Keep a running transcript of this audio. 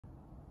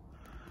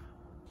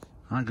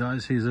Hi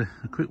guys, here's a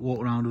quick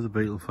walk around of the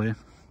Beetle for you.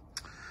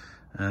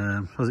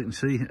 As you can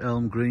see,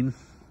 elm green.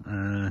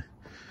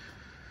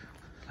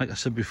 Like I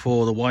said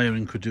before, the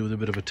wiring could do with a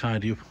bit of a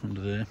tidy up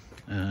under there.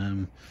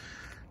 And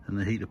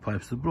the heater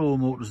pipes, the blower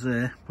motor's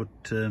there, but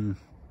the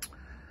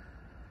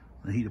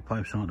heater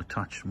pipes aren't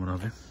attached and what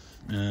have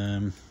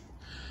you.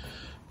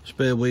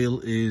 Spare wheel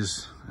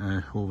is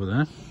over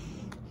there.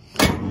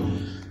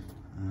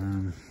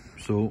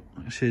 So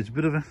like I say, it's a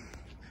bit of a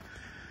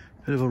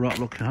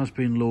rattle. It has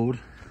been lowered.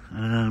 As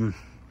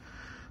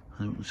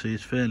you can see,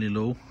 it's fairly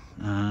low,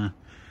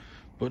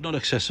 but not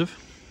excessive.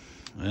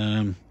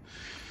 Walking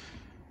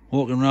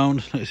around,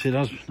 like I said,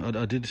 I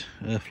did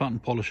flat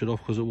and polish it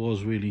off because it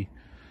was really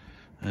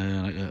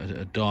like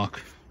a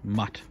dark,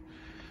 matte,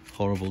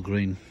 horrible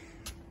green.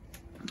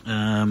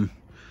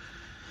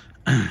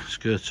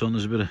 Skirts on,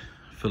 there's a bit of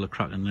filler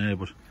crack in there,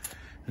 but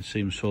it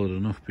seems solid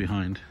enough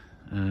behind.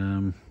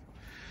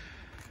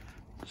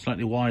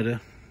 Slightly wider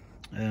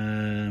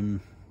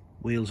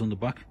wheels on the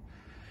back,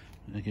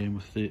 again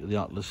with the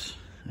Atlas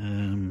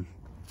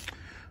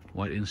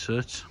white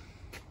inserts.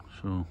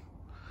 So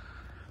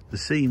the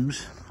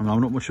seams, I mean, I'm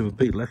not much of a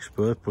Beetle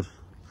expert, but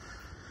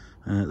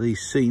these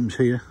seams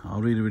here are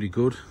really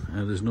good.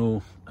 There's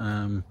no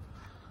kind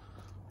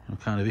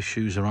of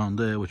issues around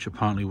there, which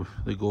apparently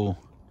they go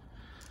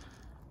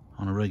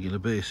on a regular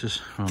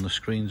basis. On the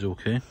screen's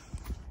okay.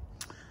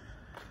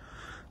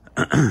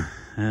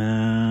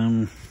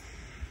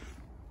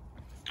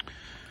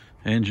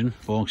 Engine,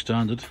 bog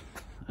standard,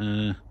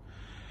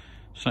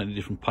 slightly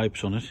different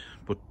pipes on it,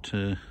 but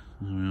you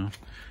know,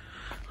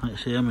 like I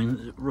say, I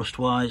mean, rust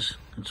wise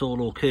it's all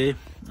okay,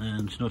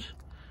 and it's not,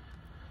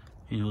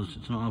 you know,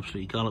 it's not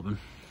absolutely galloping.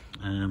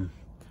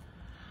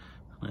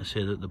 Like I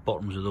say, that the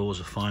bottoms of those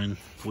are fine.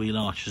 Wheel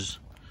arches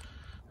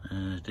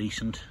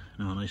decent,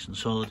 you know, nice and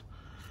solid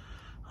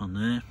on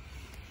there.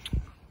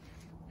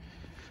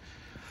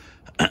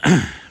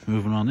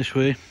 Moving on this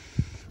way,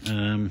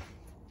 same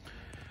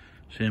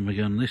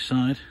again on this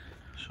side.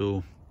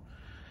 So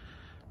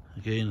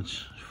again,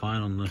 it's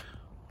fine on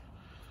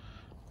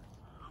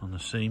the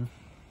seam,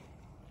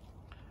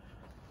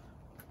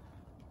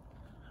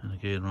 and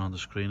again around the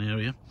screen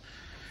area.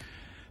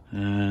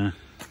 A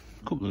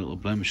couple of little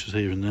blemishes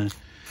here and there.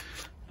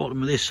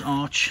 Bottom of this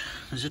arch,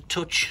 there's a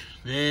touch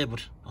there,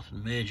 but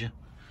nothing major.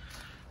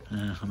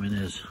 I mean,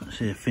 there's,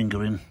 say, a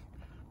finger in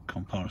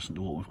comparison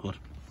to what we've got.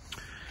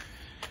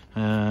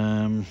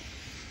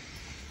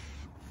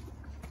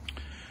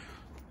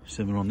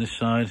 Similar on this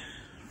side.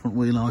 Front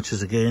wheel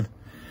arches again,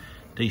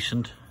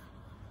 decent.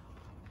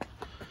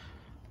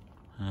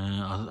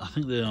 I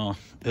think they are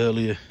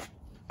earlier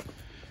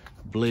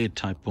blade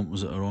type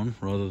bumpers that are on,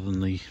 rather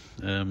than the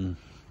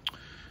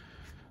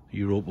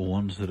Europa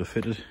ones that are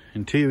fitted.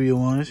 Interior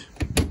wise,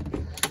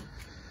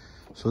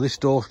 so this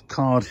door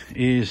card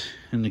is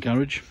in the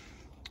garage.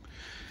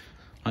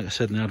 Like I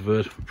said in the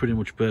advert, pretty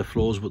much bare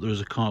floors, but there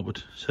is a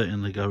carpet set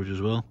in the garage as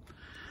well.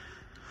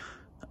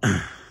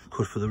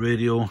 Cut for the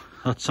radio.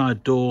 That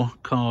side door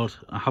card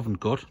I haven't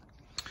got.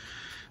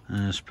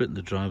 Splitting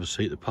the driver's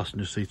seat, the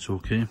passenger seat's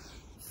okay.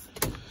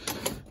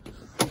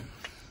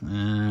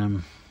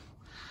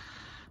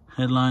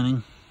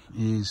 Headlining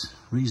is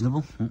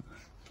reasonable.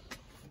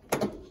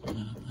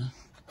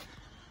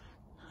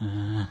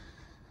 Yeah,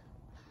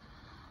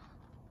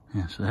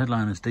 so the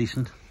headline is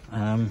decent.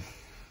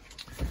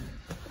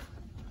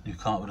 New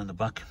carpet in the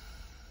back.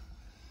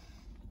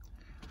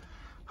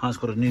 Has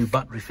got a new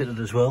battery fitted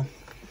as well.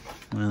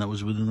 That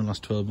was within the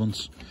last 12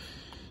 months.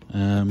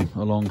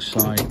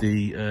 Alongside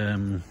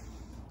the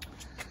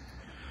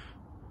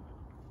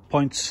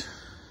points,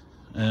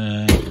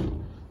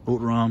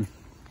 rotor arm,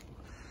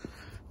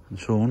 and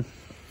so on.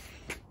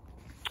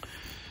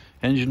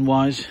 Engine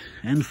wise,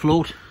 end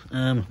float,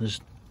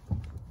 there's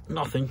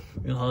nothing,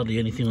 hardly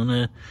anything on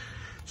there.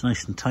 It's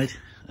nice and tight.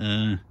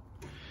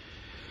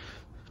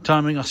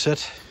 Timing I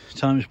set,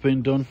 time's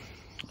been done.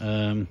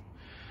 So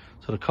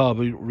the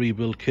carb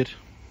rebuild kit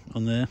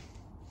on there.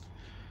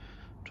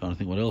 Trying to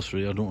think what else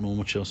really, I don't know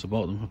much else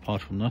about them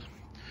apart from that.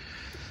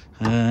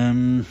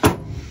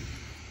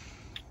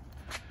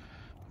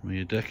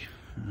 Rear deck,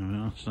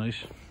 that's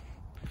nice.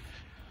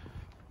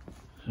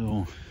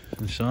 So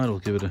inside I'll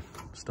give it a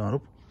start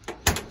up.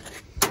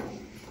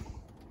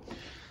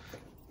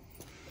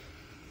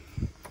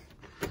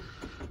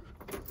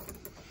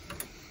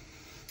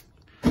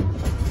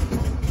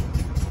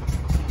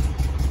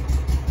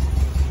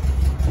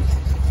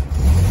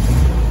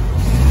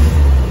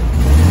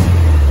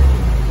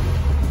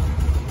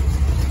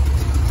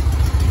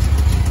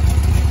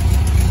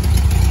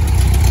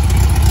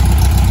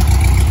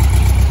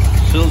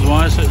 Sills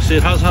wise, like I say,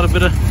 it has had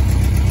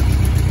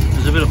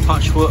there's a bit of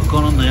patchwork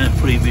gone on there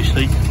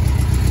previously.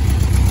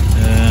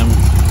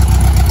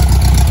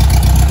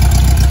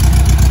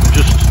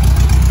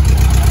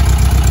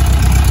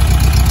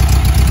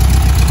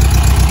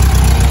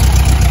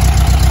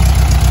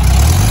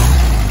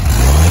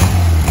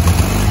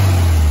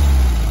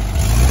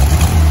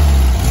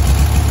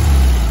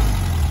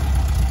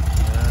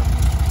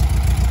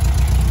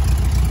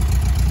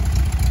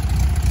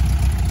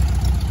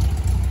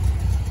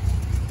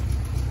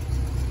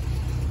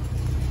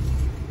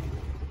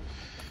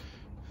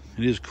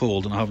 It is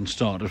cold and I haven't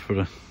started for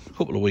a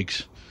couple of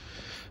weeks.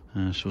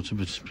 So it's a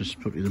bit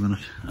pretty at the minute.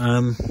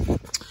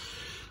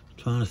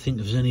 Trying to think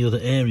if there's any other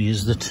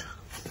areas that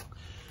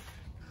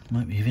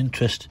might be of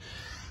interest.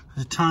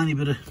 There's a tiny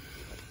bit of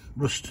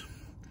rust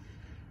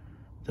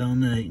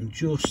down there, you can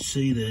just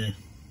see there.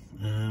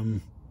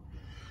 And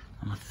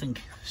I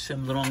think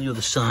similar on the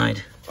other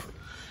side.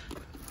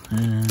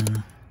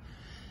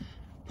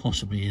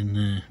 Possibly in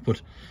there,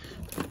 but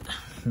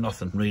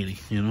nothing really,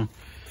 you know.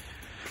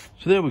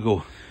 So there we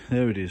go,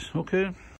 there it is. Okay.